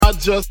I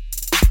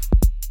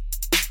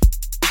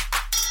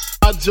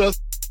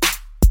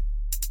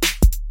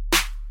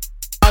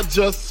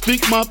just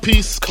speak my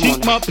peace,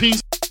 keep my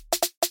peace.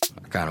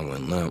 I kind of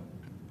went limp,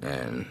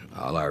 and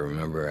all I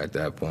remember at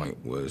that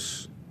point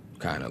was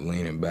kind of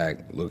leaning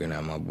back, looking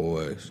at my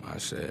boys. I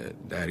said,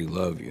 "Daddy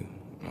love you,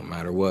 no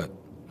matter what."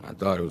 I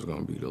thought it was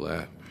gonna be the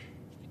last.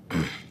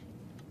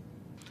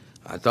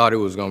 I thought it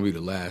was gonna be the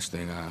last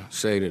thing I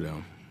say to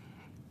them.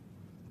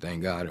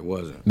 Thank God it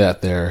wasn't.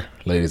 That there,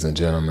 ladies and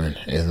gentlemen,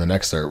 is an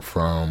excerpt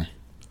from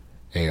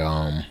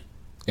a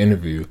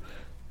interview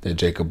that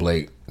Jacob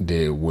Blake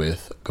did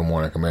with Good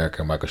Morning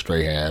America, Michael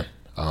Strahan,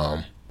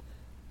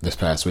 this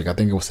past week. I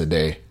think it was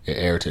today. It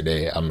aired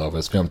today. I don't know if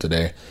it's filmed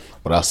today,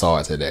 but I saw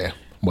it today.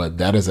 But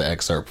that is an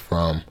excerpt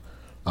from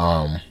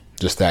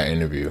just that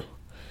interview.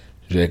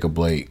 Jacob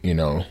Blake,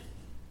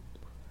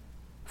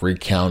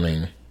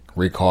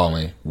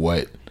 recalling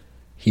what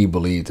he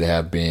believed to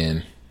have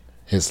been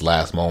his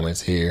last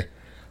moments here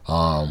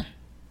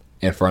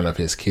in front of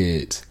his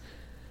kids.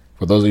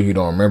 For those of you who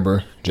don't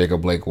remember,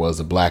 Jacob Blake was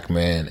a black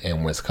man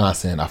in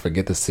Wisconsin. I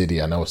forget the city.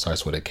 I know it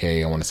starts with a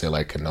K. I want to say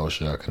like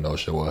Kenosha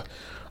or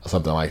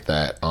something like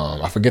that.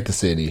 I forget the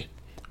city.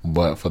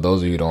 But for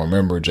those of you who don't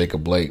remember,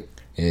 Jacob Blake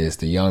is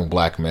the young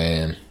black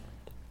man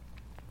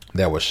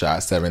that was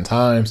shot 7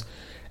 times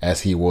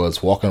as he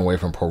was walking away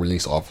from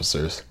police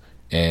officers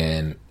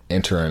and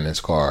entering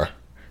his car.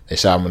 They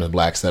shot him in his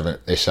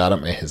They shot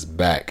him in his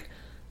back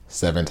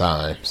 7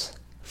 times,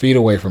 feet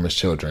away from his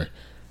children.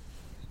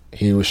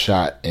 He was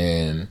shot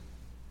in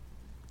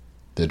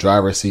the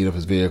driver's seat of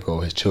his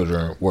vehicle. His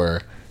children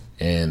were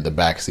in the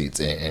back seats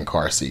and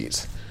car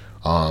seats.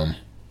 And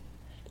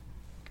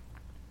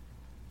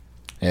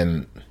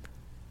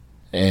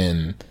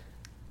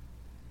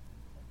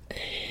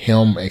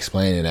him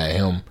explaining that,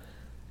 him,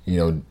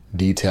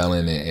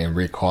 detailing it and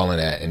recalling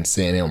that and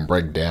seeing him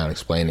break down,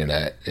 explaining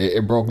that,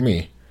 it broke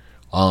me.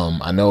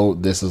 I know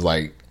this is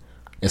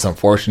it's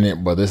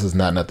unfortunate, but this is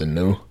not nothing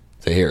new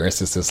to hear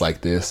instances like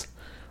this,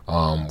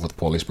 with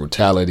police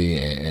brutality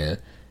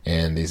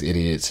and these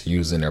idiots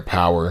using their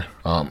power,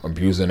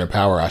 abusing their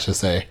power, I should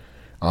say.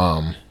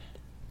 But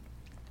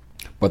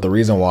the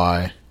reason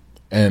why,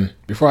 and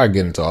before I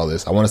get into all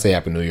this, I want to say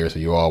Happy New Year to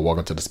you all.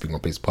 Welcome to the Speak My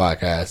Peace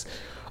podcast.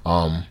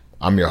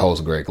 I'm your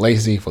host, Greg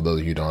Lacey. For those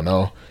of you who don't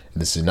know, if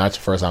this is not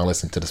your first time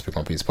listening to the Speak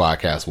My Peace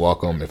podcast,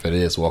 welcome. If it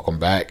is, welcome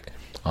back.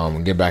 We'll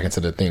get back into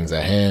the things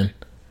at hand.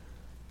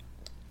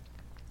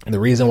 The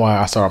reason why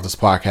I start off this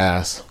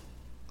podcast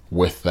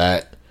with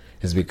that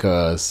is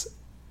because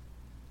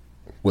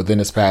within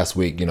this past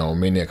week,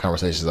 many of the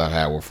conversations I've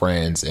had with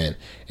friends and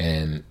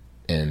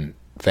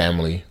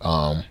family,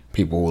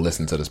 people who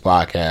listen to this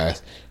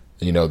podcast,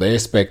 they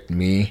expect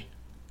me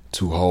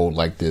to hold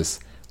this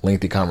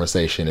lengthy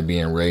conversation and be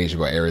enraged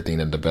about everything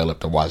that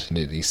developed in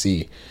Washington,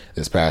 D.C.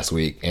 this past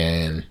week.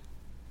 And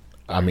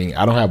I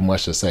don't have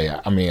much to say.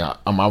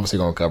 I'm obviously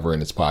going to cover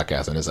in this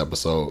podcast, in this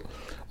episode,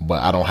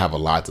 but I don't have a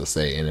lot to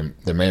say. And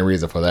the main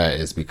reason for that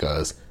is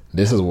because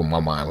this is what my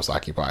mind was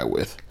occupied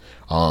with.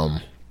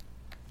 The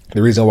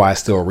reason why it's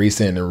still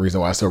recent and the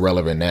reason why it's still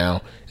relevant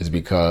now is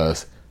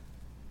because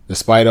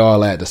despite all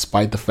that,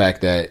 despite the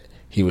fact that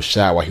he was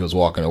shot while he was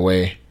walking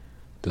away,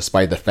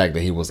 despite the fact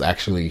that he was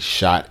actually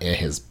shot in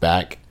his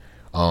back,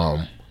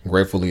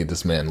 gratefully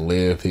this man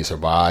lived, he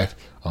survived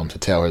to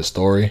tell his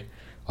story.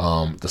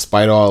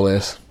 Despite all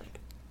this,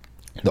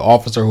 the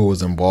officer who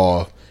was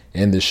involved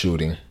in the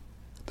shooting,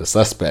 the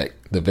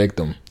suspect, the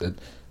victim,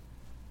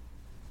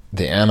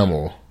 the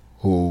animal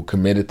who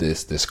committed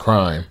this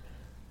crime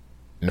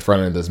in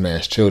front of this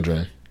man's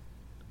children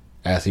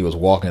as he was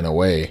walking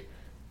away,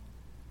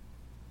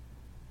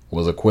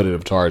 was acquitted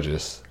of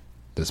charges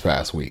this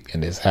past week.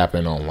 And this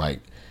happened on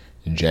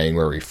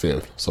January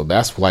 5th. So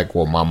that's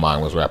what my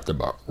mind was wrapped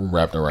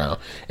around.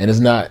 And it's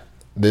not,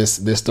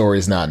 this story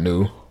is not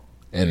new.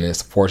 And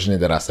it's fortunate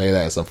that I say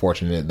that. It's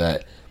unfortunate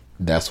that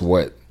that's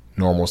what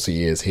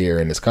normalcy is here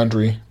in this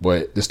country.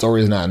 But the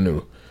story is not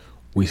new.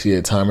 We see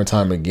it time and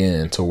time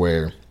again to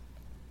where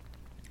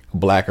a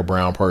black or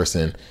brown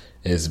person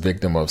is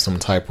victim of some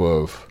type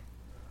of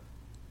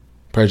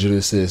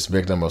prejudices,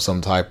 victim of some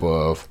type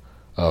of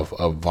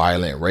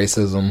violent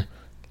racism.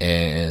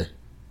 And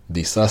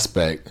the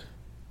suspect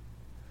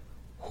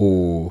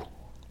who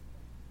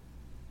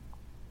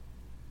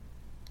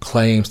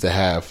claims to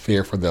have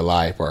fear for their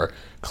life or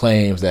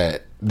claims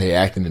that they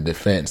act in the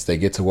defense, they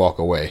get to walk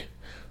away.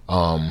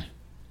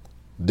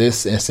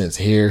 This instance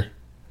here,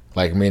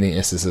 like many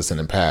instances in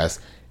the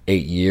past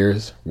 8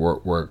 years,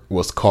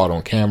 was caught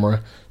on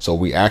camera. So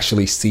we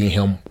actually see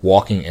him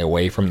walking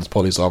away from this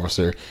police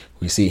officer.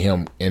 We see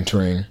him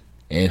entering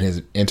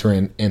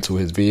into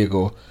his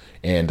vehicle,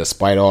 and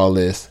despite all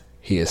this,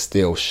 he is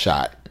still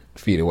shot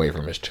feet away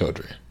from his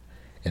children.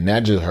 And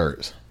that just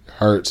hurts.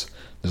 Hurts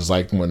just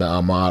like when the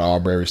Ahmaud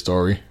Arbery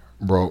story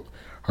broke.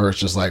 Hurts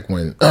just like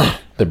when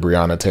the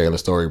Breonna Taylor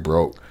story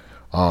broke.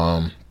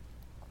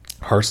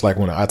 Hurts like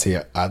when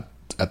the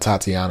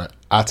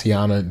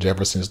Atiana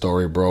Jefferson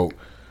story broke.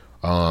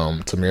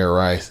 Tamir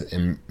Rice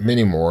and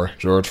many more.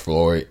 George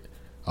Floyd.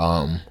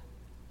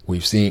 we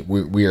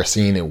are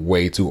seeing it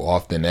way too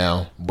often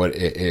now, but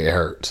it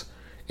hurts.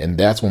 And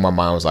that's what my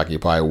mind was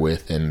occupied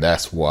with, and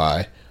that's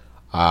why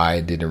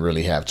I didn't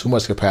really have too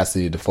much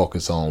capacity to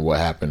focus on what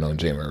happened on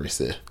January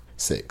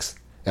 6th.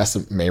 That's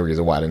the main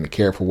reason why I didn't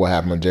care for what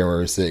happened on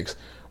January 6th.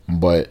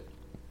 But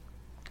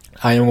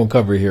I am going to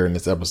cover it here in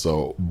this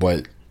episode.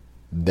 But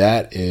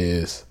that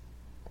is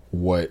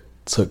what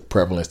took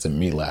prevalence to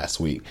me last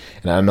week.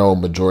 And I know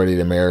majority of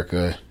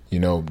America,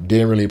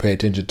 didn't really pay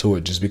attention to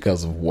it just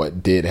because of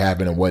what did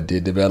happen and what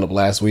did develop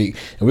last week.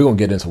 And we're going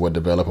to get into what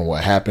developed and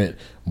what happened.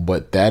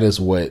 But that is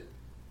what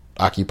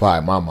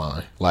occupied my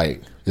mind.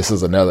 Like, this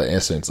is another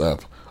instance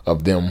of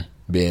them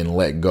being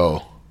let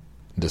go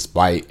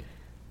despite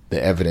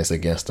the evidence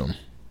against them.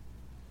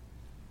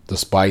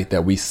 Despite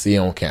that we see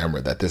on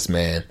camera that this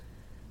man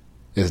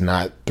is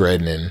not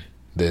threatening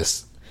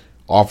this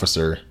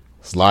officer's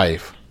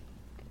life.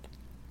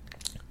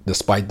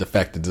 Despite the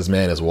fact that this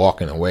man is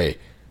walking away.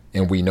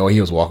 And we know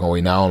he was walking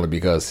away not only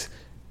because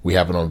we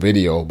have it on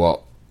video,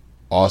 but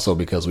also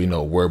because we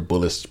know where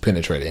bullets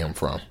penetrated him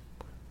from.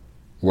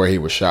 Where he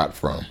was shot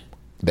from.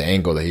 The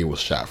angle that he was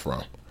shot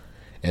from.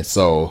 And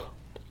so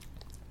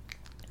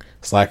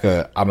it's like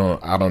I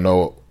don't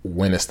know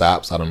when it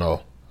stops. I don't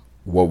know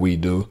what we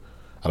do.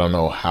 I don't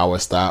know how it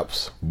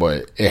stops,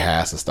 but it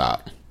has to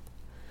stop.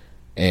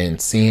 And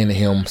seeing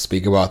him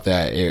speak about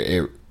that,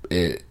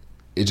 it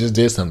just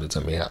did something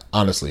to me,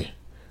 honestly.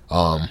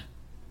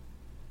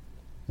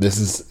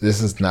 This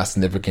is not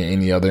significant in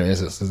any other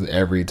instances.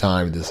 Every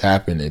time this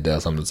happened, it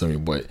does something to me.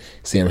 But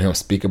seeing him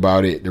speak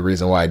about it, the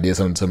reason why it did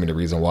something to me, the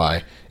reason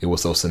why it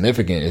was so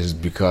significant is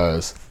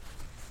because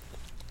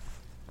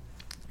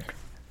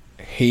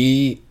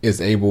he is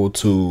able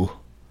to,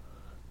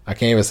 I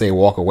can't even say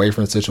walk away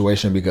from the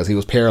situation because he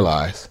was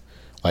paralyzed.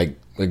 Like,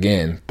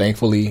 again,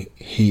 thankfully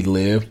he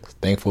lived.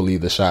 Thankfully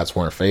the shots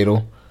weren't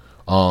fatal.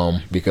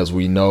 Because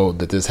we know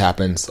that this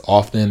happens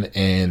often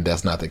and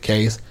that's not the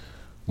case.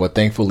 But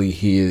thankfully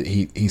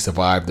he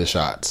survived the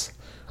shots.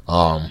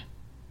 The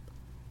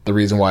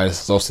reason why it's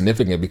so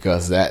significant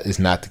because that is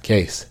not the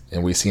case.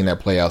 And we've seen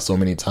that play out so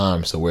many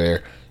times to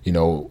where,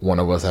 one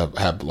of us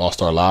have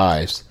lost our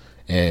lives.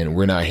 And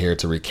we're not here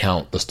to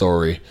recount the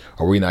story,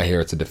 or we're not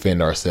here to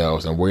defend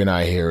ourselves, and we're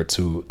not here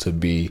to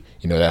be,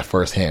 that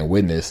firsthand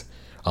witness,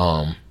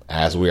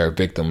 as we are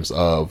victims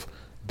of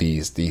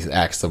these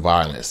acts of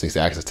violence, these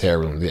acts of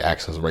terrorism, the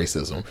acts of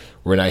racism.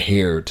 We're not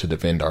here to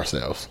defend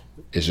ourselves.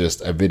 It's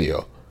just a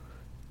video.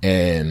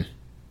 And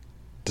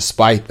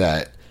despite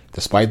the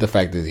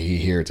fact that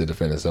he's here to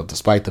defend himself,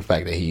 despite the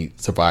fact that he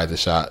survived the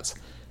shots,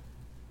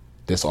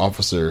 this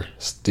officer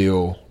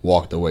still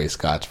walked away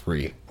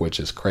scot-free, which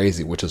is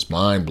crazy, which is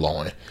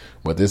mind-blowing.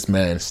 But this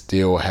man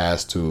still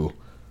has to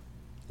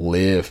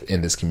live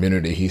in this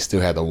community. He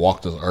still had to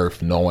walk this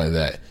earth knowing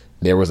that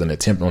there was an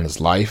attempt on his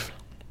life,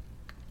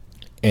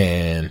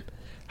 and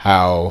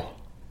how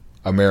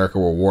America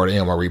rewarded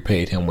him or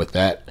repaid him with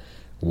that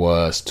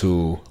was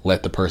to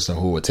let the person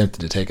who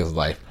attempted to take his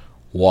life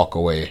walk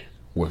away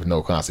with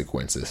no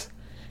consequences.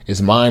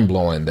 It's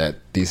mind-blowing that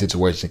these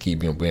situations keep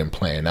being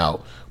playing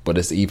out, but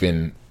it's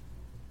even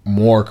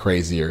more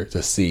crazier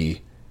to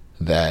see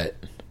that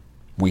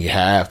we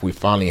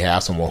finally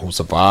have someone who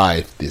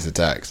survived these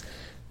attacks,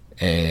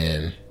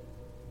 and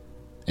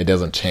it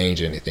doesn't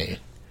change anything.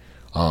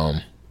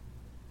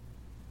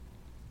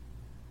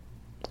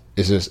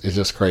 It's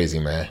just crazy,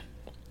 man.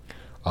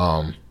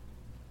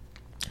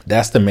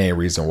 That's the main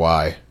reason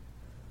why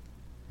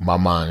my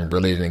mind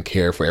really didn't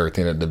care for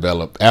everything that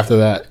developed after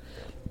that.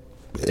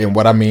 And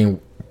what I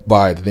mean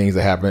by the things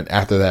that happened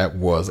after that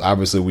was,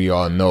 obviously we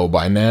all know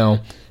by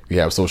now, you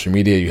have social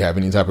media, you have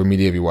any type of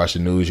media, if you watch the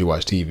news, you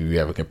watch TV, you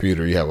have a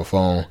computer, you have a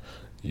phone,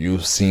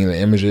 you've seen the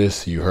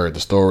images, you heard the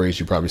stories,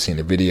 you've probably seen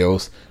the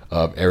videos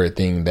of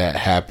everything that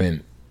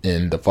happened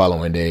in the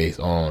following days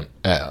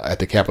at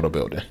the Capitol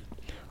building.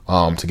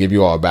 To give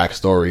you all a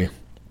backstory.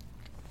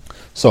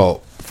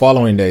 So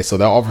following day, so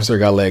that officer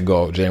got let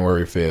go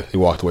January 5th. He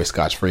walked away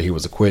scotch-free. He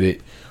was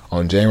acquitted.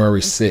 On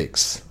January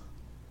 6th,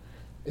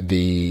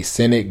 the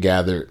Senate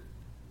gathered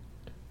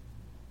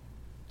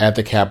at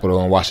the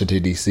Capitol in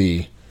Washington,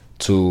 D.C.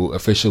 to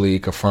officially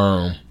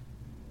confirm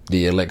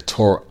the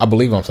electoral. I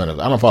believe I'm saying this.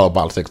 I don't follow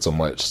politics so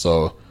much,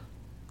 so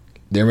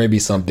there may be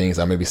some things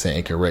I may be saying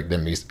incorrect.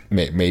 There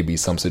may be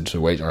some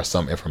situation or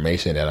some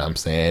information that I'm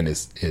saying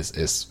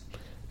is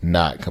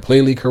not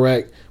completely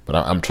correct, but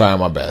I'm trying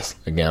my best.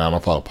 Again, I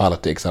don't follow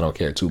politics. I don't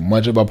care too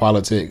much about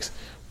politics,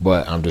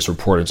 but I'm just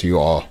reporting to you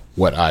all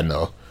what I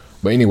know.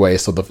 But anyway,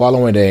 so the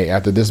following day,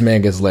 after this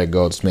man gets let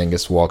go, this man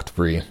gets walked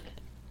free.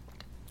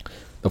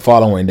 The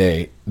following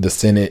day, the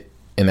Senate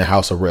and the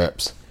House of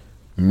Reps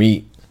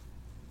meet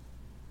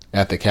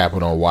at the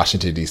Capitol in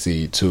Washington,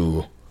 D.C.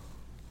 to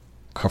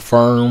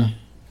confirm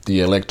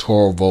the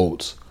electoral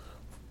votes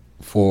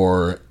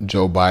for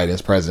Joe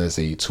Biden's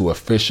presidency, to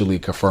officially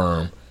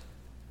confirm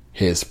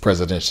his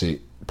presidential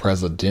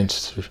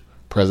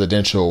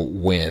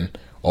win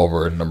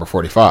over number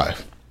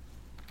 45.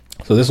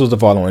 So this was the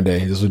following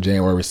day. This was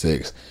January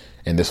 6th,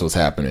 and this was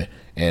happening.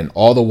 And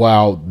all the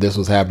while this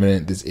was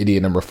happening, this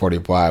idiot number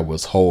 45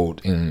 was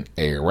holding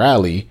a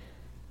rally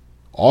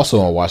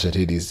also in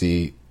Washington,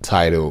 D.C.,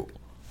 titled,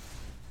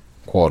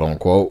 quote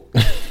unquote,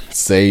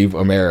 Save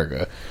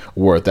America,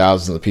 where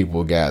thousands of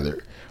people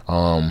gathered.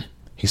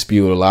 He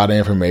spewed a lot of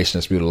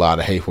information, spewed a lot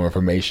of hateful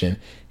information.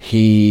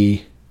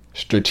 He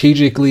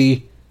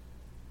strategically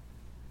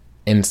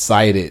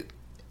incited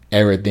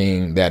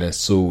everything that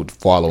ensued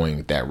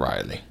following that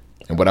rally.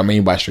 And what I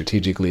mean by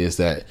strategically is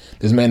that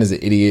this man is an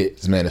idiot.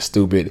 This man is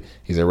stupid.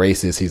 He's a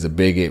racist. He's a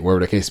bigot,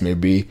 whatever the case may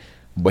be.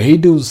 But he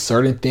does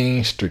certain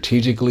things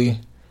strategically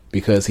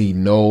because he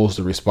knows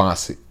the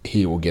response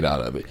he will get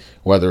out of it.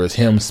 Whether it's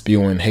him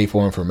spewing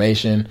hateful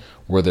information,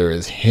 whether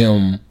it's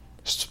him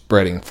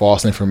spreading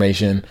false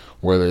information,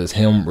 whether it's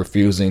him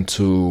refusing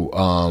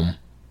to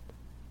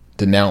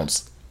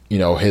denounce,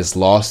 his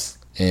loss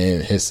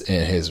in his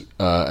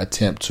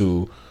attempt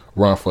to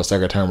run for a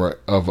second term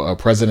of a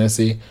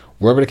presidency,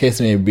 wherever the case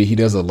may be, he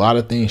does a lot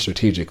of things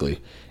strategically.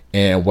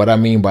 And what I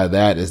mean by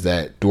that is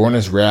that during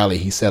this rally,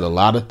 he said a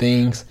lot of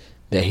things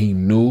that he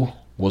knew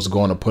was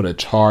going to put a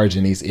charge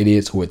in these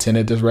idiots who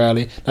attended this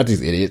rally. Not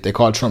these idiots, they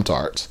call Trump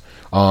tards.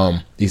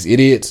 These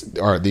idiots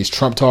are these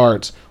Trump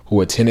tards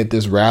who attended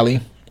this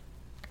rally.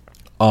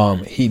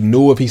 He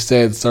knew if he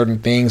said certain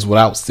things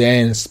without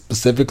saying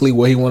specifically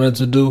what he wanted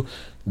to do,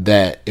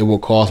 that it will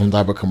cause some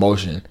type of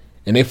commotion.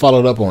 And they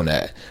followed up on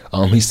that.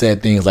 He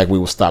said things like, we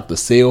will stop the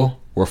seal,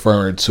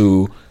 referring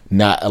to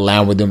not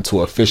allowing them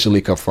to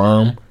officially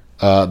confirm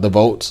the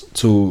votes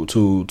to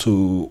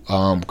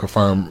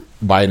confirm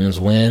Biden's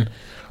win.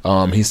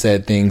 He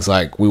said things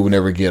like, we will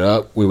never get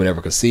up, we will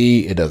never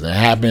concede, it doesn't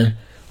happen.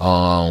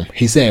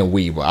 He's saying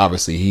we, but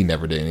obviously he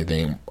never did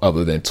anything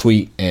other than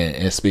tweet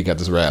and speak at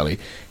this rally.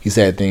 He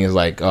said things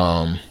like,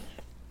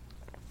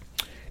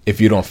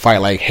 if you don't fight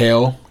like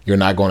hell, you're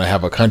not going to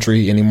have a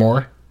country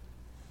anymore.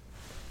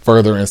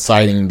 Further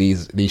inciting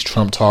these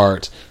Trump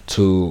tards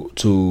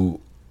to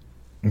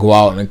go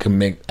out and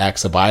commit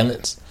acts of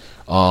violence.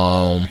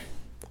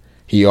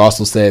 He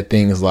also said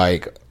things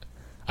like,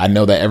 I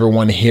know that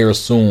everyone here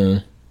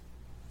soon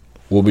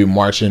will be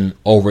marching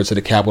over to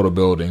the Capitol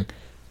building,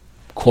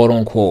 quote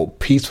unquote,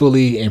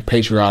 peacefully and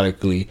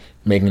patriotically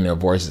making their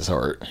voices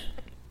heard.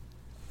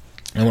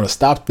 I'm going to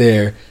stop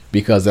there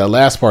because that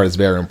last part is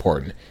very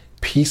important.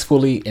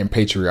 Peacefully and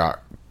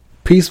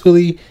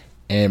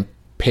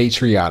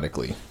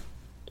patriotically.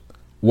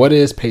 What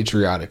is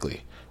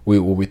patriotically?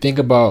 When we think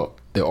about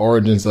the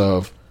origins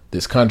of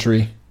this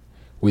country,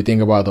 we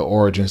think about the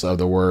origins of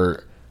the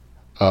word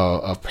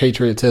of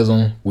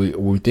patriotism.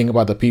 We think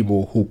about the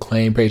people who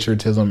claim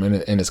patriotism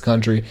in this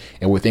country,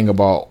 and we think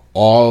about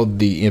all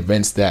the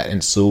events that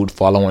ensued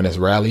following this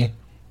rally.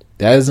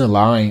 That is in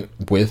line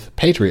with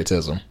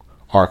patriotism,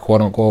 or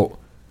quote unquote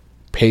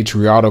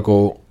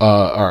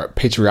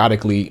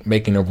patriotically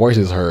making their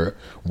voices heard,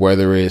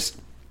 whether it's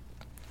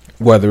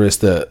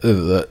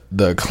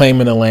the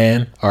claiming the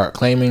land, or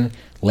claiming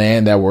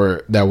land that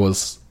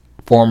was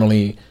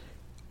formerly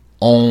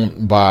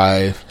owned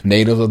by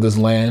natives of this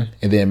land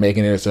and then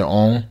making it their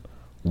own,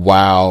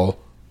 while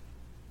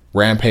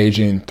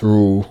rampaging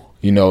through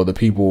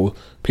the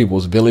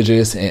people's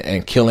villages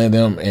and killing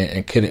them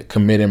and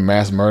committing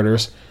mass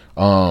murders,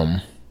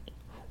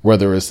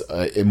 whether it's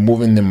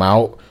moving them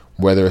out,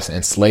 whether it's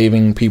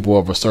enslaving people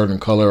of a certain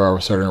color or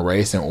a certain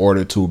race in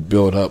order to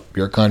build up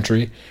your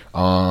country,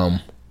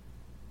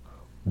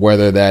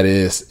 whether that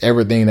is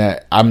everything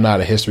that, I'm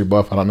not a history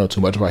buff. I don't know too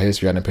much about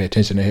history. I didn't pay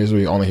attention to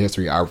history. Only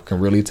history I can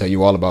really tell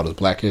you all about is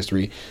Black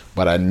history.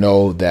 But I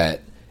know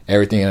that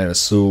everything that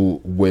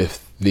ensued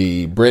with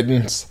the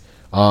Britons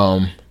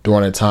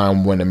during a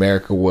time when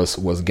America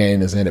was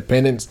gaining its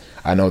independence,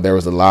 I know there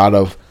was a lot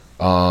of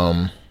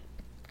quote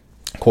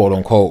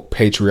unquote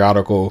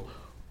patriotical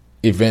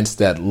events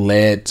that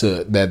led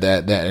to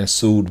that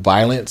ensued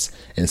violence.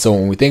 And so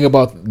when we think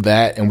about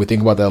that, and we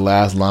think about that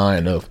last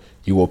line of,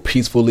 you will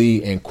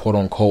peacefully and quote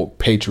unquote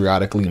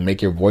patriotically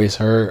make your voice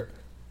heard,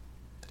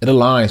 it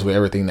aligns with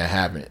everything that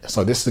happened.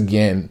 So this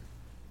again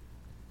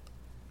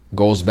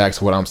goes back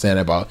to what I'm saying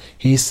about,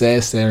 he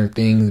says certain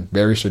things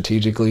very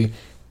strategically,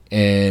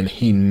 and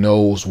he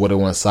knows what it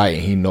will incite,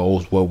 and he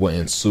knows what will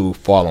ensue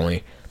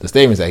following the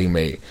statements that he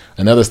made.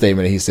 Another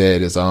statement that he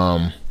said is,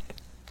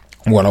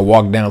 we're going to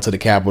walk down to the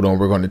Capitol and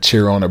we're going to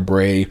cheer on the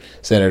brave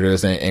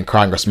senators and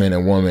congressmen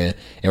and women,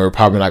 and we're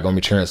probably not going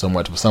to be cheering so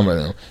much for some of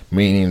them,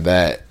 meaning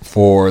that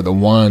for the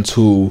ones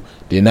who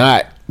did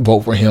not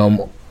vote for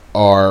him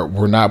or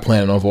were not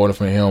planning on voting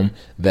for him,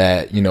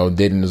 that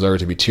didn't deserve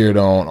to be cheered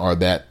on, or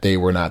that they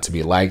were not to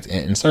be liked,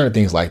 and certain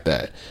things like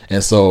that.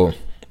 And so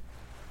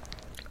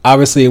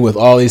obviously with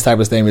all these type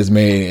of statements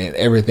made and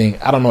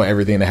everything, I don't know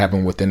everything that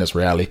happened within this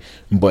rally,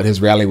 but his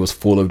rally was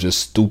full of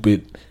just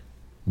stupid,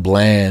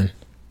 bland,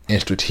 and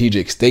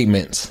strategic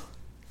statements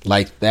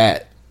like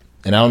that.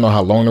 And I don't know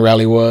how long the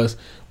rally was,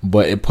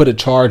 but it put a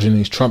charge in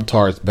these Trump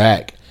tards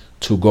back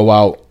to go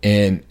out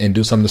and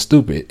do something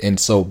stupid. And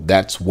so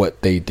that's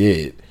what they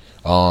did.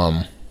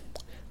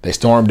 They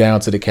stormed down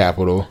to the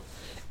Capitol,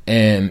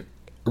 and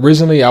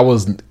originally I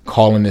was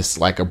calling this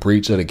like a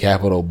breach of the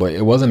Capitol, but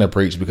it wasn't a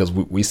breach because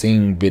we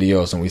seen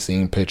videos and we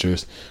seen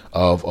pictures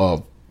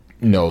of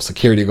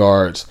security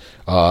guards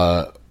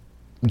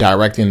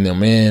directing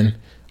them in.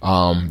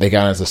 They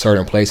got into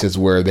certain places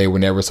where they were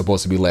never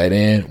supposed to be let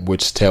in,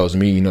 which tells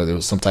me, there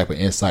was some type of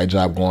inside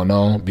job going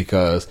on.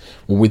 Because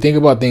when we think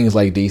about things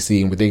like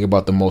DC and we think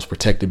about the most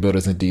protected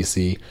buildings in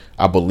DC,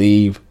 I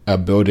believe a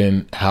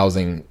building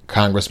housing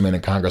congressmen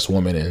and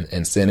congresswomen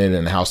and Senate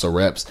and House of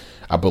Reps,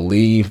 I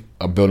believe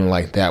a building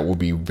like that will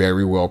be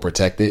very well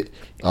protected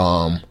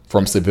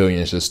from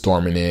civilians just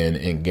storming in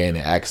and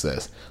gaining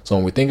access. So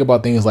when we think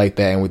about things like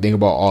that and we think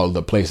about all of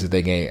the places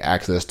they gain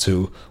access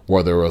to,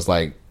 whether it was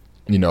like,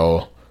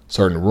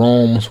 certain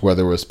rooms,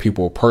 whether it was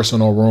people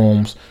personal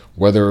rooms,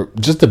 whether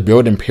just the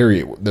building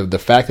period, the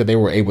fact that they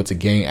were able to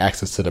gain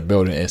access to the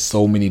building in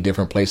so many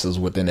different places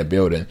within the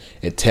building,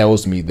 it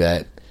tells me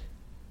that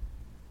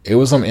it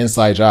was some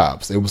inside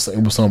jobs. It was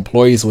some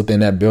employees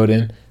within that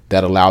building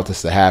that allowed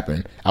this to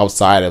happen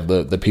outside of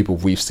the people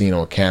we've seen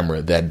on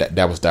camera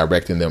that was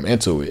directing them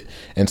into it.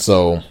 And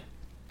so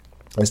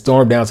they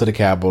stormed down to the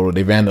Capitol.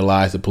 They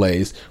vandalized the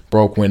place,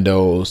 broke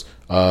windows,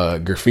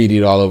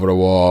 graffitied all over the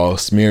wall,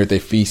 smeared their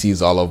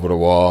feces all over the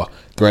wall,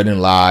 threatening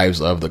lives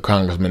of the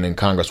congressmen and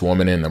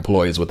congresswomen and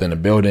employees within the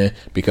building,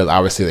 because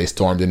obviously they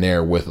stormed in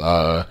there with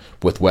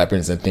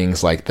weapons and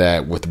things like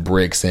that, with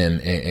bricks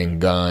and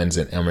guns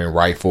and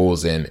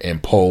rifles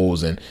and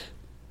poles and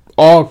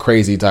all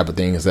crazy type of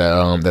things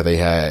that they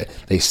had.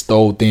 They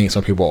stole things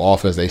from people's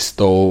office. They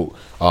stole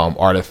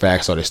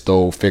artifacts, or they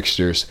stole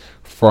fixtures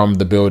from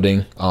the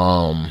building.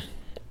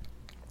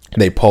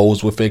 They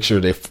posed with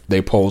fixtures.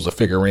 They posed with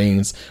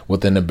figurines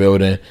within the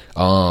building.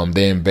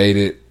 They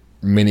invaded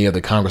many of the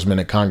congressmen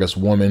and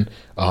congresswomen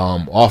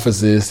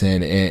offices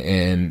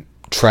and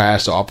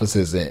trashed the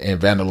offices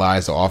and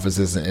vandalized the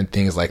offices and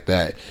things like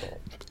that.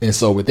 And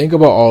so we think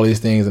about all these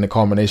things and the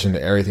culmination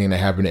of everything that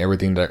happened,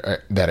 everything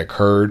that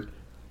occurred.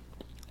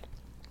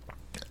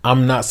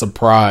 I'm not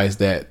surprised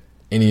that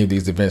any of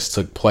these events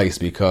took place,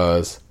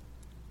 because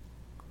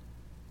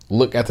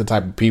look at the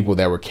type of people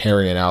that were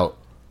carrying out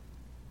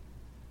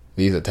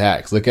these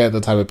attacks. Look at the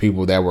type of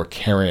people that were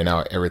carrying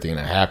out everything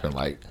that happened.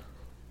 Like,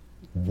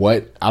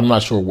 what? I'm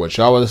not sure what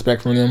y'all would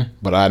expect from them,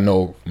 but I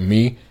know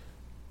me,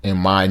 in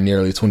my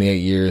nearly 28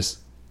 years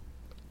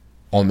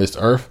on this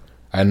earth,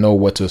 I know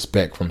what to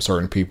expect from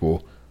certain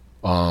people,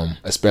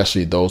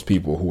 especially those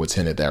people who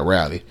attended that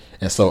rally.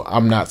 And so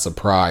I'm not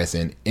surprised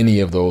in any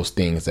of those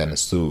things that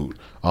ensued.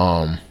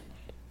 And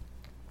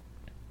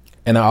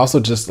I also,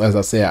 just as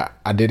I said,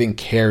 I didn't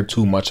care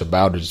too much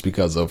about it just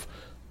because of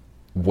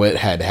what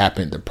had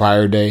happened the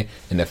prior day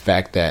and the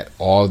fact that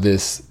all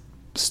this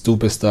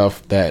stupid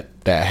stuff that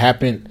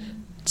happened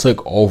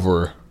took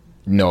over,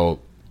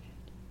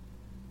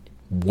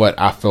 what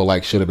I feel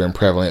like should have been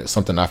prevalent,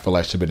 something I feel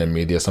like should have been in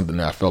media, something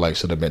that I feel like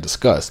should have been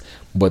discussed.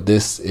 But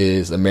this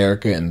is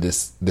America, and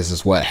this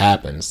is what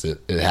happens. It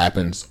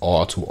happens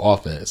all too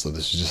often. So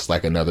this is just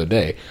like another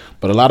day.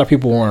 But a lot of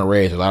people were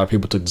enraged. A lot of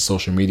people took to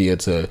social media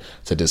to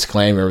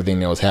disclaim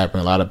everything that was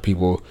happening. A lot of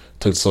people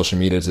took to social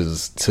media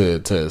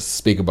to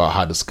speak about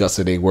how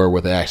disgusted they were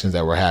with the actions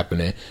that were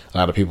happening. A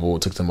lot of people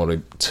took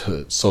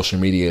to social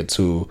media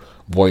to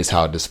voice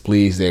how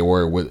displeased they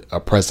were with a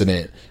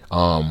president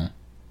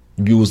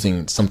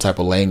using some type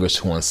of language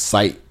to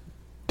incite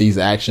these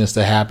actions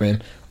to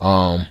happen.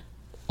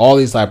 All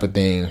these type of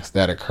things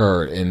that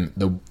occurred.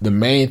 And the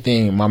main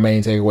thing, my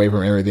main takeaway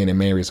from everything, the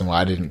main reason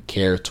why I didn't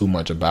care too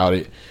much about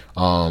it,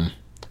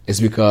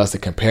 is because the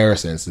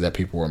comparisons that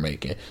people were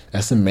making.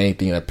 That's the main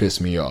thing that pissed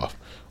me off.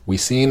 We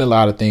seen a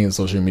lot of things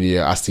on social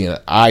media. I seen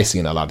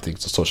a lot of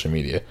things on social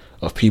media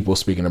of people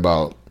speaking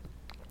about,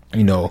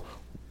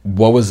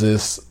 what was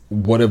this?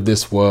 What if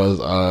this was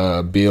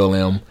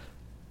BLM?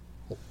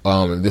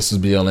 If this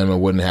was BLM, it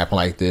wouldn't happen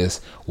like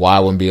this. Why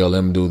wouldn't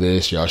BLM do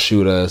this? Y'all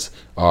shoot us.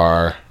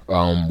 Or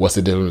what's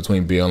the difference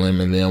between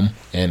BLM and them,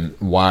 and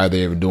why are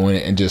they ever doing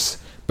it? And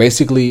just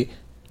basically,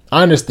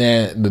 I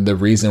understand the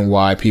reason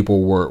why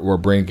people were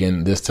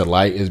bringing this to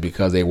light is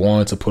because they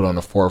wanted to put on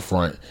the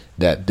forefront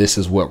that this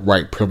is what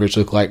white privilege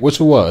looked like, which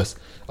it was.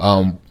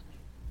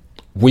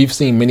 We've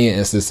seen many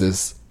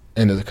instances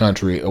in the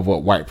country of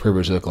what white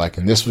privilege looked like,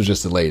 and this was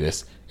just the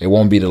latest. It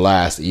won't be the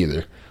last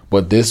either.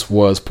 But this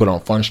was put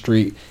on Front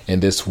Street,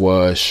 and this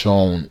was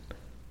shown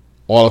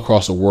all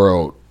across the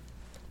world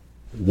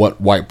what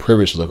white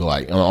privilege looked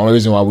like. And the only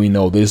reason why we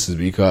know this is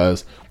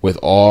because with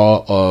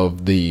all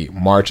of the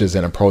marches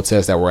and the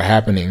protests that were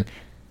happening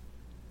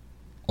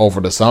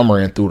over the summer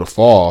and through the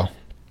fall,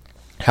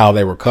 how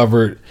they were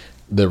covered,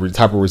 the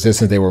type of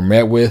resistance they were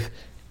met with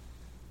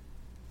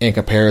in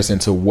comparison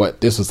to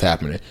what this was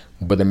happening.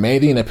 But the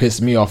main thing that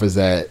pissed me off is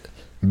that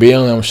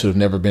BLM should have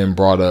never been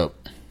brought up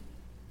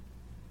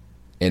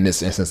in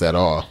this instance at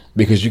all,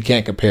 because you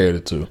can't compare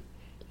the two.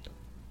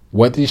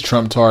 What these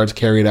Trump-tards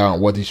carried out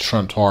and what these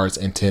Trump-tards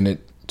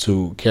intended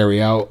to carry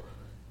out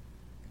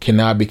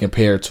cannot be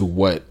compared to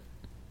what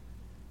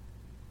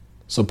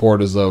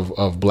supporters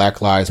of Black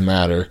Lives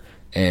Matter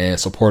and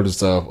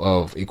supporters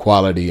of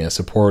equality and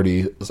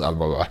supporters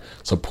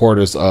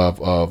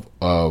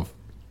of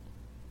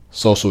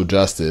social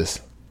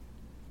justice,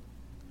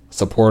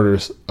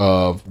 supporters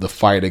of the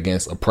fight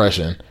against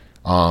oppression,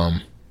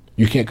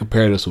 you can't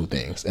compare those two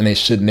things, and they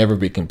should never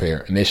be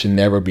compared, and they should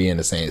never be in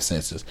the same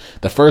senses.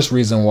 The first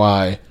reason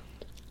why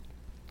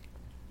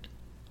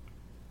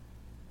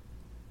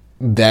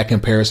that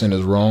comparison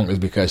is wrong is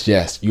because,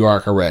 yes, you are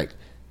correct.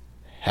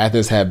 Had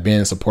this have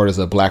been supporters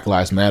of Black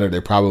Lives Matter,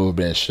 they probably would have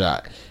been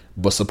shot.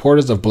 But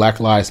supporters of Black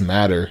Lives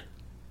Matter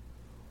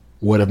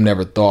would have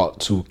never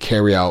thought to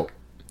carry out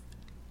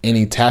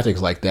any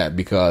tactics like that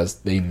because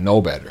they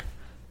know better.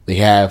 They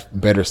have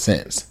better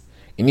sense.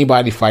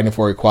 Anybody fighting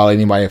for equality,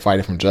 anybody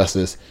fighting for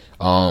justice,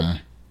 I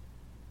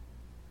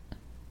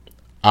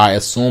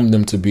assume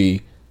them to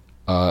be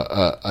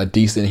a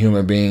decent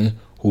human being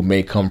who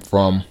may come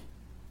from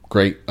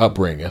great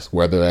upbringings,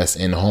 whether that's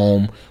in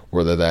home,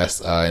 whether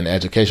that's in the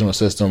educational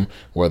system,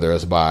 whether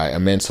it's by a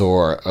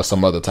mentor or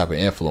some other type of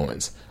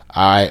influence.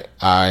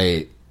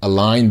 I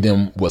align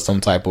them with some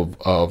type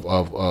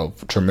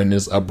of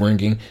tremendous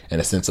upbringing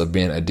and a sense of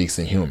being a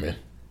decent human.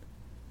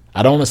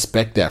 I don't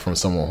expect that from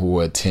someone who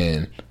would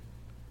attend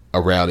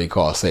a rally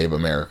called Save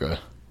America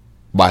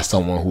by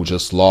someone who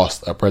just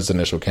lost a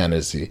presidential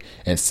candidacy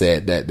and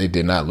said that they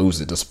did not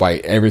lose it,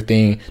 despite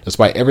everything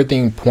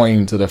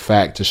pointing to the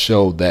fact to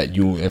show that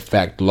you in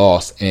fact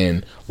lost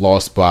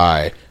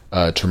by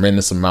a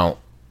tremendous amount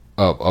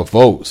of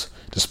votes.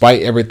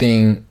 Despite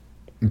everything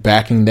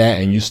backing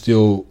that, and you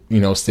still,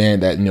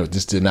 saying that,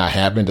 this did not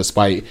happen,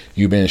 despite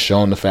you being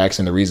shown the facts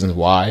and the reasons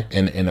why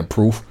and the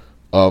proof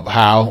of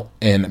how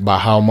and by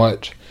how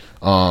much.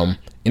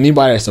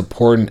 Anybody that's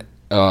supporting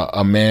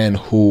a man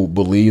who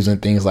believes in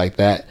things like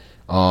that,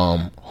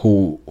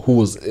 who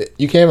was,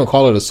 you can't even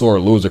call it a sore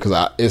loser,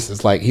 because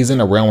it's like he's in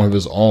a realm of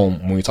his own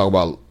when we talk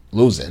about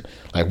losing.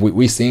 Like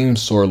we've seen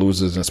sore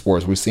losers in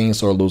sports, we've seen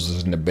sore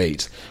losers in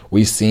debates,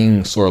 we've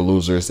seen sore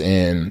losers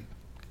in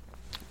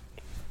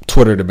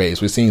Twitter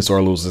debates, we've seen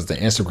sore losers in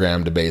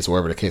Instagram debates,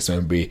 whatever the case may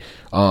be.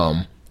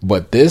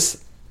 But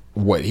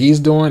what he's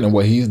doing and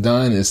what he's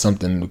done is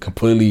something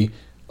completely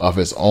of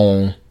his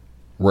own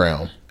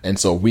realm, and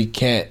so we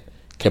can't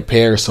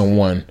compare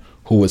someone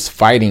who is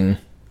fighting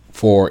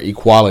for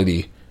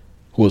equality,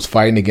 who is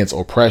fighting against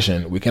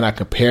oppression. We cannot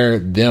compare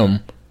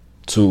them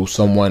to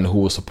someone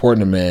who is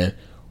supporting a man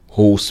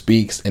who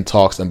speaks and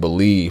talks and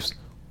believes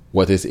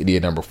what this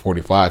idiot number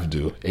 45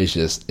 do.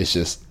 It's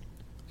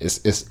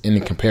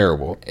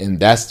incomparable. And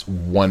that's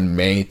one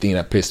main thing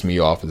that pissed me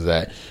off, is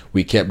that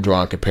we kept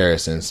drawing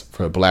comparisons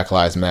for Black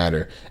Lives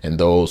Matter and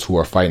those who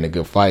are fighting a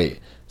good fight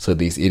to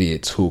these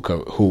idiots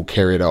who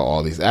carried out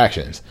all these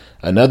actions.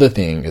 Another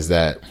thing is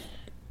that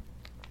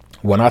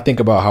when I think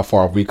about how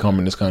far we come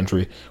in this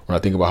country, when I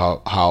think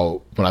about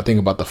when I think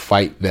about the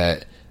fight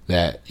that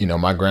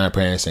my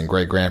grandparents and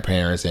great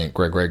grandparents and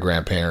great great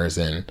grandparents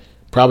and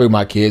probably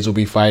my kids will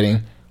be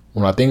fighting,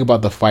 when I think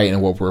about the fight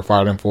and what we're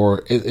fighting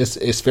for,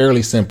 it's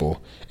fairly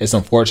simple. It's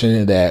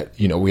unfortunate that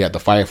we had to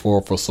fight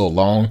for so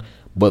long,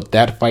 but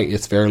that fight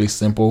is fairly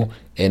simple,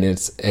 and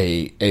it's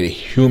a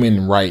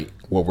human right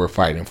what we're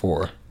fighting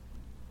for.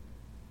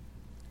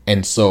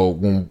 And so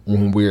when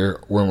we're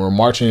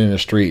marching in the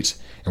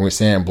streets and we're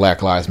saying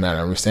Black Lives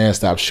Matter, and we're saying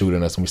stop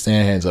shooting us, and we're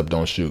saying hands up,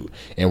 don't shoot,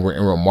 and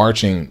we're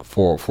marching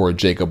for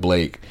Jacob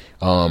Blake,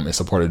 in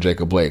support of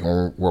Jacob Blake,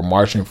 and we're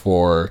marching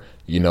for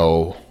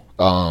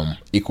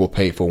equal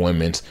pay for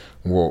women,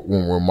 when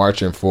we're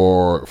marching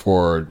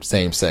for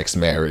same-sex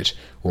marriage,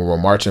 when we're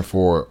marching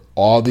for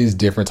all these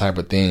different type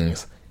of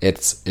things,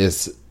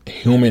 it's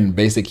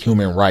basic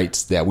human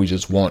rights that we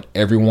just want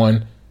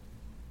everyone,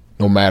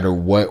 no matter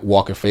what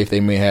walk of faith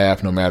they may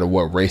have, no matter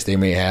what race they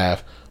may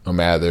have, no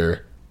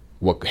matter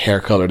what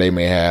hair color they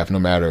may have, no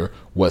matter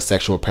what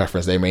sexual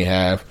preference they may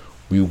have,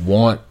 we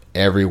want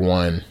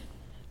everyone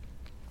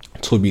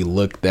to be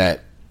looked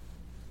at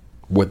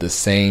with the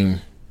same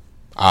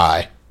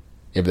eye,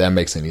 if that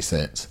makes any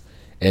sense.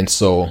 And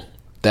so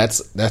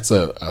that's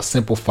a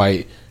simple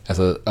fight, that's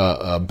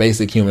a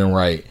basic human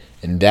right,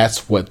 and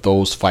that's what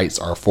those fights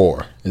are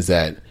for, is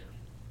that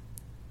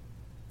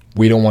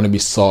we don't want to be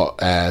saw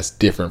as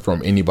different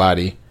from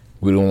anybody.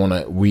 We don't want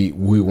to. We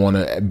want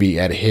to be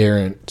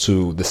adherent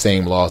to the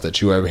same laws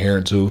that you are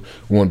adherent to.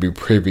 We want to be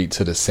privy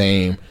to the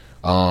same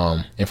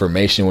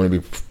information. We want to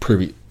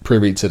be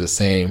privy to the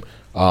same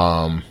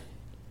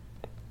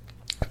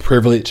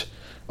privilege.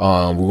 We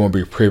want to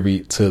be privy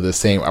to the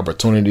same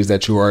opportunities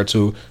that you are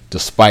to,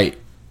 despite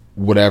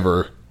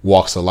whatever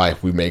walks of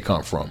life we may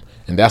come from.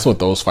 And that's what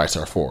those fights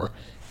are for.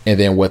 And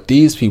then what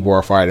these people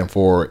are fighting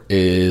for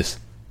is,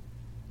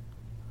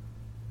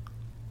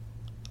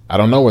 I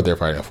don't know what they're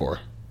fighting for.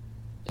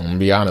 I'm gonna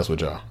be honest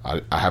with y'all.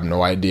 I have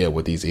no idea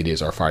what these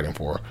idiots are fighting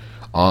for.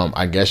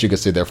 I guess you could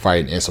say they're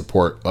fighting in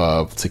support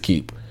of, to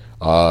keep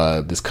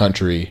this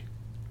country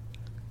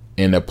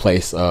in a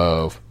place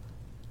of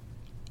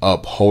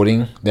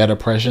upholding that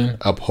oppression,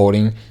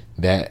 upholding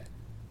that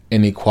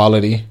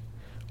inequality.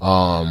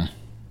 So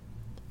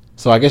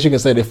I guess you can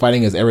say they're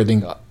fighting as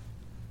everything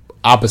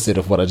opposite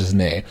of what I just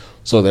named.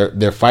 So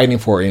they're fighting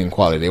for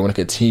inequality. They want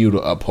to continue to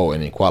uphold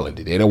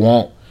inequality. They don't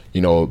want,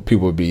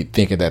 people to be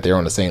thinking that they're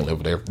on the same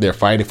level. They're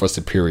fighting for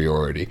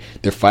superiority.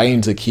 They're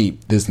fighting to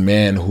keep this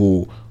man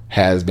who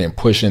has been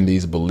pushing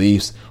these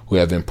beliefs, who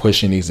have been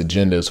pushing these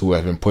agendas, who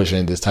have been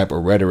pushing this type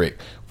of rhetoric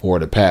for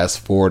the past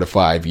 4 to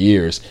 5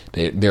 years.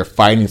 They're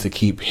fighting to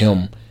keep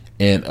him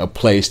in a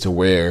place to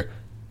where,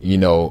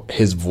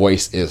 his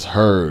voice is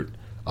heard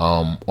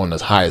on the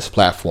highest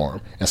platform.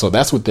 And so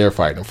that's what they're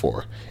fighting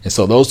for. And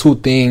so those two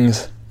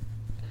things,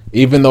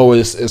 even though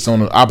it's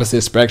on the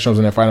opposite spectrums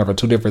and they're fighting for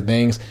two different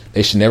things,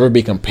 they should never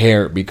be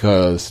compared,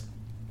 because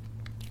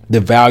the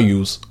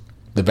values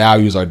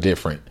are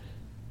different.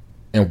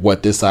 And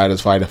what this side is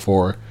fighting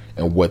for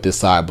and what this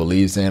side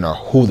believes in, or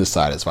who this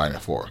side is fighting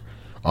for.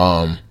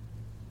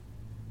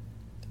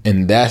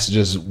 And that's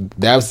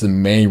the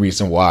main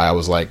reason why I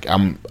was like,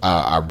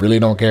 I really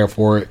don't care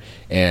for it.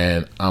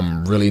 And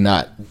I'm really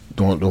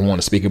don't want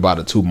to speak about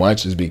it too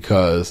much, is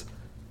because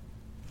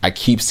I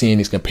keep seeing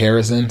these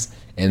comparisons,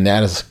 and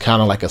that is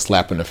kind of like a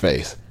slap in the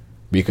face,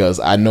 because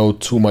I know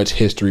too much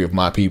history of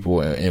my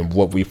people and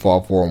what we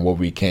fought for and what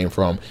we came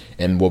from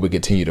and what we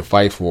continue to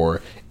fight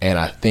for. And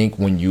I think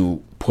when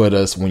you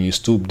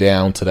stoop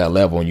down to that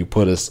level and you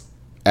put us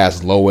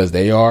as low as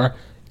they are,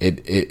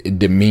 it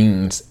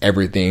demeans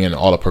everything and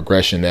all the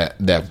progression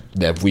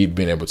that we've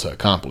been able to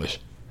accomplish.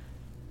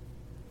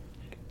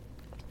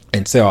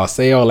 And so I'll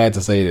say all that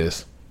to say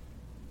this.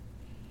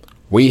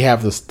 We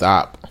have to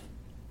stop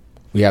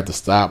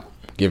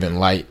giving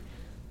light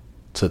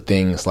to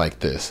things like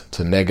this,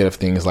 to negative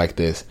things like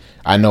this.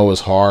 I know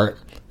it's hard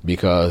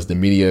because the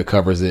media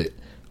covers it,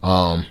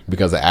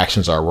 because the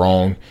actions are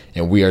wrong,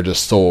 and we are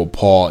just so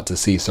appalled to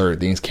see certain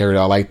things carried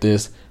out like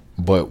this.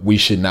 But we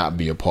should not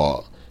be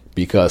appalled,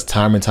 because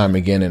time and time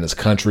again in this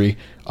country,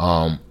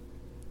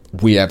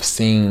 we have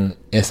seen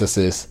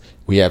instances,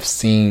 we have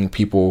seen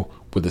people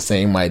with the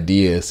same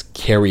ideas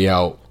carry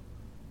out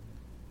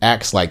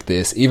acts like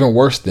this, even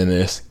worse than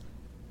this,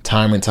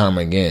 time and time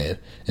again.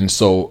 And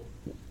so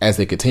as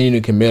they continue to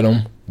commit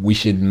them, we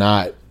should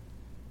not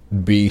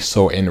be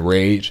so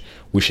enraged.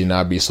 We should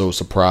not be so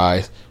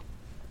surprised.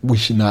 We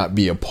should not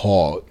be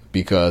appalled,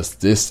 because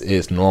this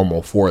is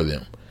normal for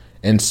them.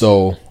 And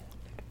so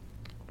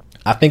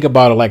I think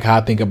about it like how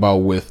I think about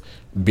with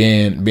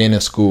being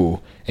in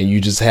school, and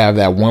you just have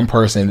that one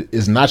person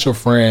is not your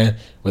friend,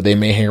 but they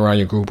may hang around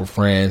your group of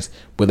friends,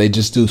 but they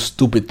just do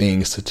stupid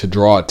things to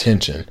draw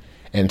attention.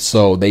 And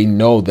so they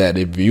know that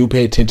if you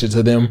pay attention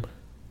to them,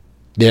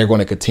 they're going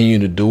to continue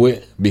to do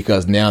it,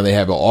 because now they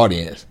have an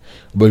audience.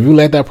 But if you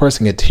let that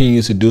person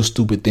continue to do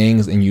stupid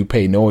things and you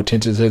pay no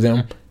attention to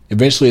them,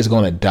 eventually it's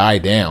going to die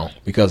down,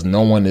 because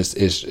no one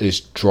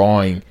is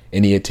drawing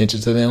any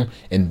attention to them,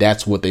 and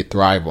that's what they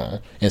thrive on.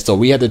 And so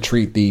we have to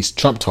treat these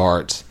Trump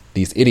tards,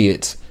 these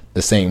idiots,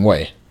 the same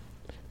way.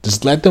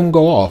 Just let them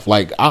go off.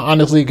 Like, I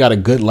honestly got a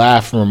good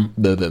laugh from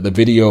the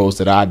videos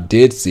that I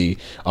did see.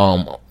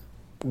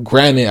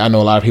 Granted, I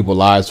know a lot of people's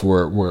lives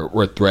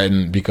were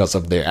threatened because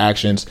of their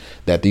actions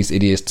that these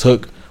idiots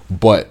took,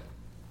 but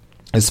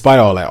despite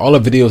all that, all the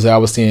videos that I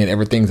was seeing,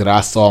 everything that I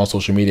saw on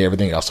social media,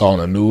 everything I saw on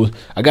the news,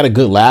 I got a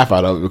good laugh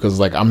out of it, because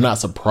like, I'm not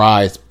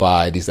surprised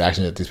by these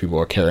actions that these people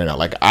are carrying out.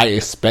 Like, I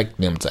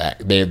expect them to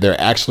act. They're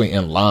actually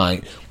in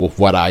line with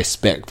what I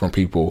expect from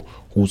people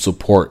who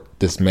support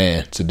this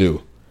man to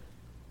do.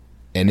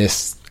 And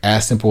it's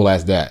as simple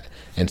as that.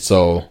 And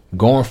so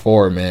going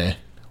forward, man,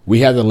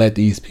 we have to let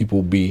these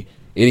people be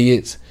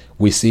idiots.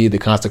 We see the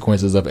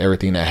consequences of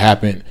everything that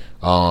happened.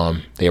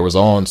 They was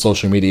on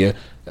social media,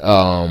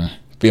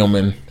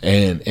 filming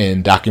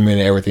and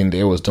documenting everything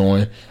they was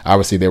doing.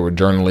 Obviously, there were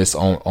journalists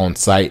on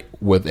site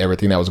with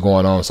everything that was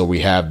going on. So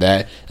we have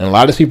that. And a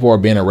lot of these people are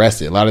being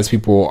arrested. A lot of these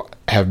people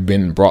have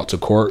been brought to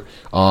court,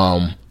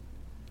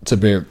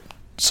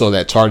 so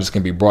that charges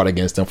can be brought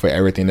against them for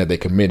everything that they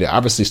committed.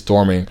 Obviously,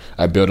 storming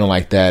a building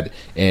like that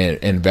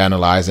and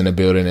vandalizing a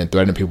building and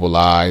threatening people's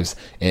lives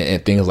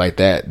and things like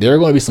that. There are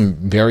going to be some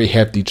very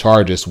hefty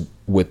charges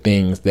with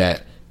things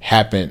that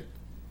happened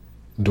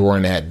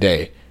during that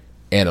day.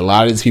 And a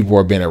lot of these people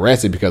are being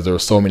arrested because there were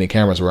so many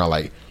cameras around.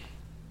 Like,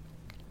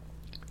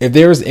 if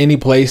there's any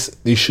place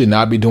you should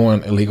not be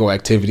doing illegal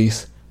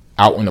activities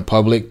out in the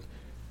public,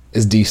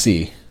 it's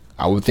DC.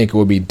 I would think it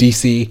would be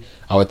DC.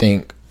 I would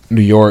think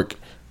New York,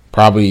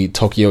 probably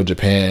Tokyo,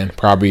 Japan,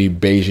 probably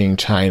Beijing,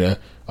 China,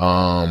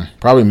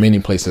 probably many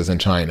places in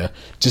China,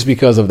 just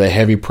because of the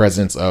heavy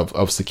presence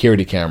of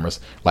security cameras.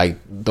 Like,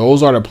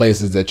 those are the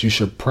places that you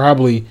should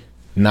probably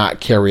not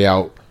carry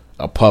out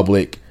a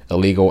public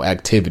illegal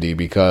activity,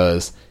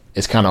 because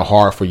it's kind of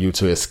hard for you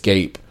to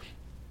escape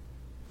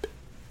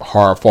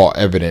hard fought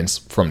evidence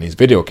from these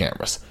video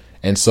cameras.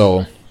 And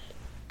so,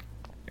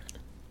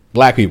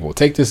 black people,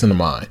 take this into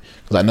mind,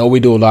 because I know we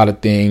do a lot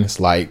of things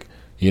like,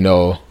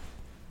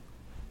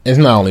 it's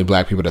not only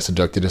black people that's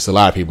subject to this. A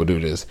lot of people do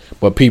this,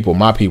 but people,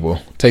 my people,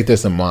 take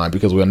this in mind,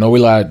 because we know we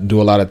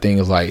do a lot of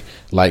things like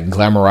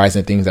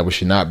glamorizing things that we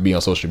should not be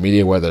on social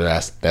media. Whether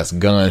that's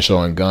guns,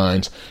 showing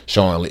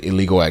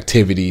illegal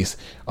activities,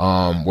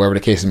 wherever the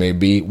case may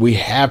be. We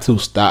have to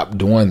stop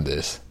doing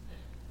this,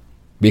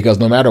 because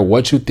no matter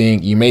what you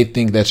think, you may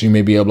think that you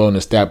may be uploading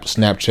to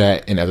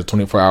Snapchat and after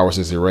 24 hours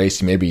is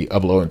erased. You may be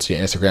uploading to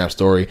your Instagram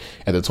story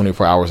after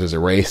 24 hours is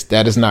erased.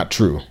 That is not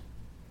true.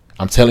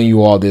 I'm telling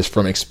you all this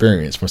from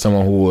experience, from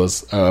someone who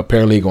was a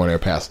paralegal in their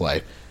past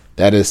life.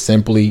 That is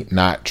simply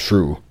not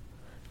true.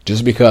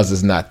 Just because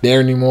it's not there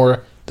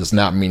anymore does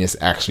not mean it's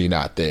actually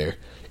not there.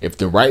 If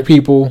the right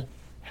people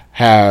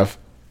have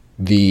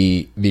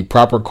the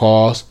proper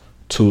cause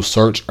to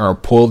search or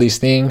pull these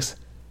things,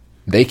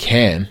 they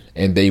can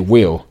and they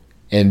will.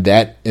 And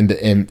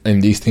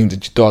these things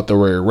that you thought they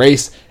were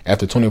erased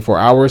after 24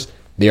 hours,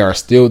 they are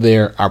still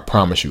there. I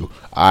promise you.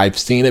 I've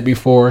seen it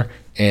before,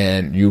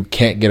 and you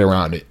can't get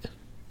around it.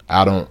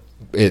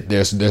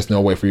 There's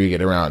no way for you to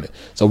get around it.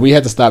 So we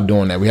have to stop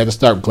doing that. We have to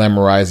start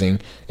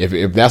glamorizing.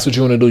 If that's what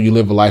you want to do, you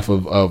live a life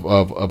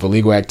of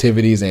illegal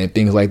activities and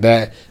things like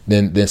that,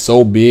 then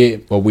so be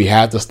it. But we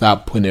have to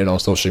stop putting it on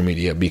social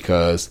media,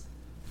 because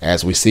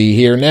as we see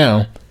here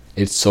now,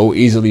 it's so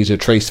easily to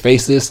trace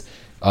faces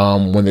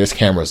when there's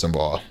cameras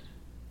involved.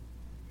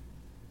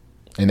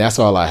 And that's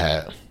all I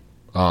had.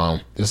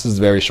 This is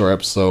a very short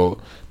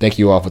episode. Thank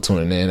you all for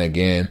tuning in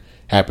again.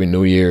 Happy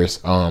New Year's.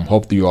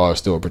 Hope that you all are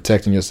still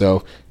protecting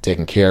yourself,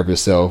 taking care of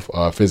yourself,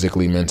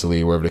 physically,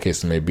 mentally, wherever the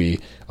case may be,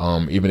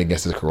 even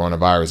against this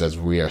coronavirus, as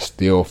we are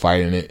still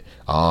fighting it.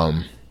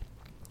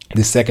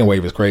 This second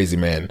wave is crazy,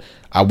 man.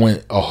 I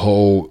went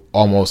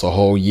almost a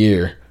whole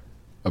year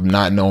of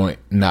not knowing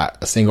not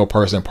a single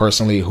person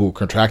personally who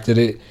contracted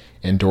it.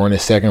 And during the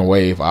second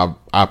wave, I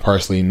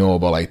personally know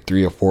about like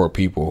 3 or 4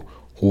 people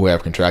who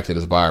have contracted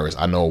this virus.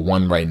 I know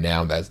one right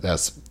now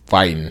that's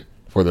fighting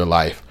for their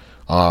life.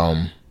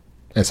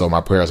 And so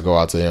my prayers go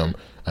out to him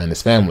and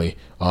his family.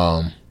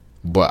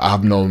 But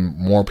I've known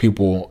more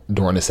people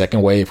during the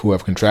second wave who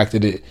have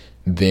contracted it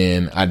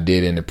than I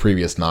did in the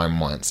previous 9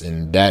 months.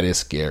 And that is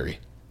scary.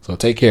 So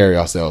take care of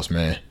yourselves,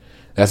 man.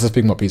 That's the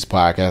Speak My Peace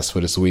podcast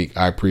for this week.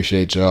 I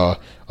appreciate y'all.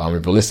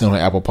 If you're listening on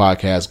Apple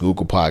Podcasts,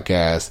 Google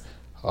Podcasts,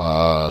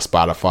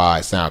 Spotify,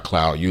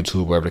 SoundCloud,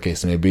 YouTube, wherever the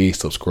case may be,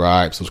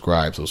 subscribe.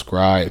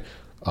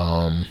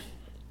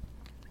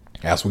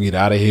 As we get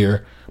out of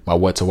here, my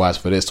what to watch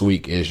for this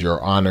week is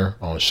Your Honor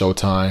on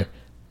Showtime.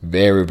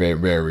 Very, very,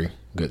 very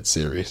good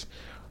series.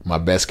 My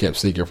best kept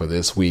secret for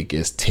this week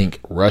is Tink,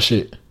 Rush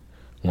It.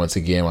 Once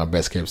again, my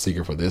best kept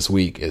secret for this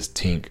week is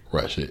Tink,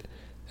 Rush It.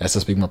 That's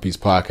the Speak My Peace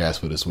podcast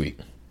for this week.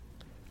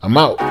 I'm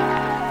out.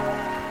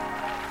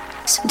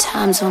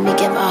 Sometimes when we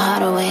give our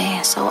heart away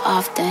so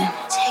often,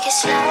 take it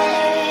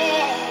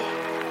slowly.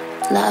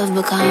 Love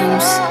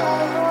becomes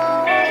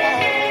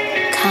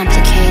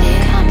complicated.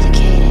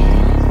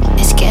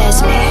 It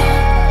scares me.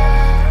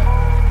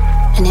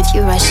 And if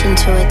you rush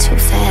into it too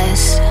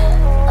fast,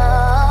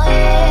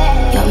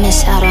 you'll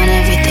miss out on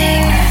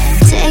everything.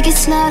 Take it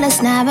slow,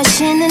 let's not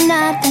rush into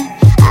nothing.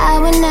 I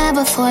would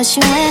never force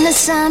you into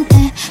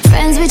something.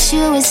 Friends with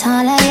you is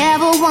all I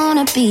ever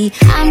wanna be.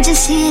 I'm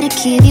just here to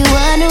give you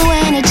a new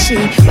energy.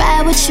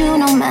 Ride with you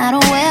no matter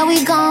where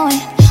we going.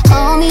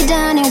 Hold me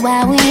down and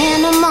while we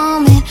in the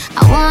moment,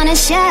 I wanna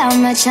share how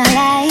much I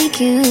like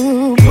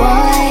you.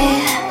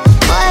 Boy,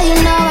 you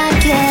know I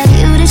give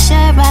you the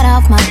shirt right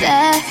off my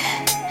back.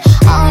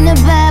 On the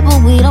bed,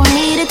 but we don't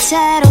need a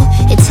title.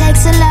 It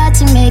takes a lot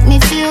to make me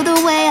feel the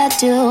way I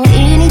do.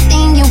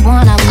 Anything you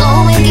want, I'll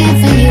go and get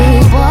for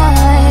you, boy.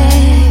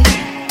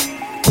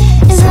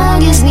 As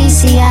long as we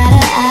see eye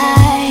to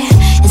eye,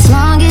 as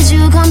long as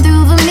you come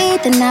through for me,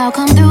 then I'll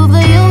come through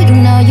for you. You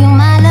know you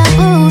my love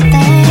boo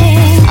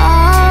thing.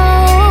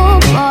 Oh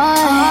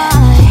boy,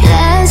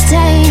 let's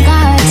take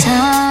our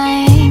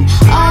time.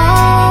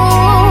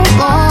 Oh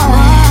boy,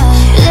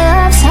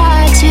 love's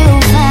hard to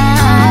find.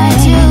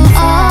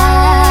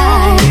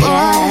 Oh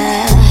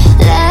boy,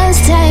 let's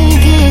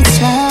take it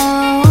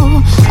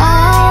slow.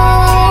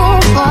 Oh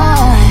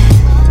boy,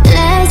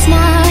 let's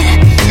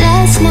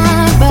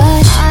not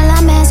rush. All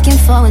I'm asking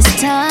for is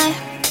time.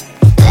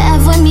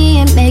 Laugh with me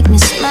and make me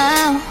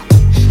smile.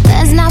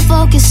 Let's not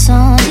focus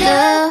on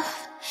love,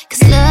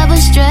 'cause love will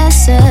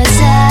stress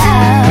us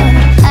out.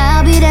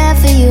 I'll be there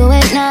for you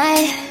at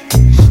night.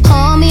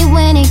 Hold me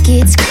when it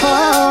gets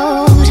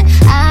cold.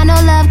 I know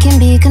love can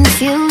be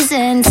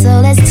confusing, so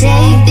let's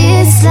take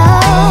this slow.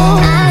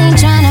 I ain't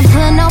tryna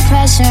put no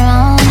pressure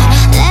on.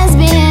 Let's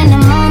be in the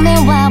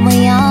moment while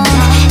we're young.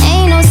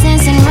 Ain't no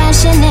sense in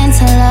rushing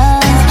into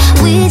love.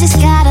 We just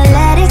gotta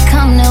let it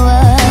come to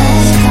us.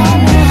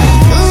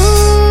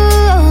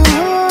 Ooh,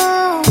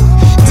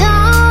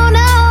 don't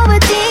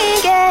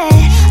overthink it.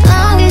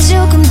 Long as you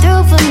come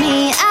through for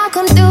me, I'll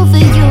come through for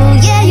you.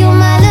 Yeah, you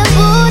my little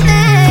boo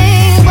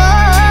thing,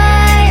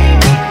 boy.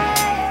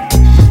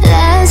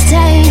 Let's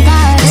take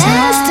our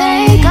time.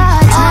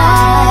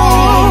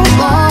 Oh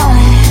boy,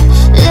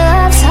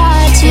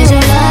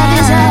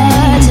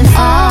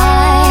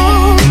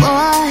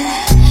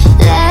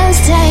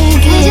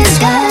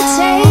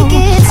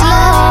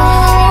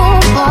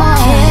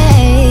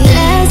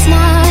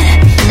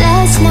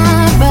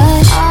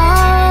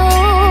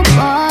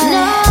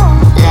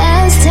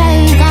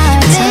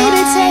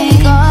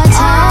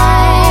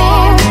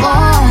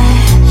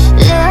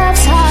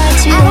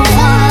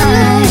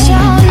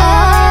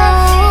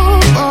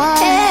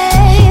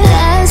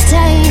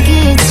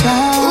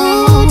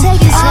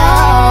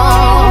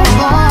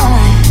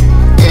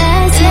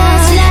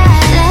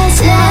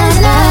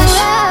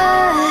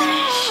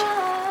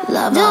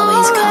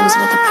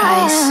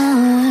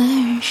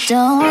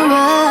 Don't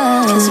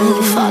rush, 'cause when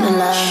you fall in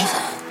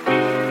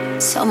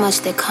love, so much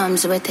that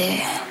comes with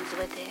it.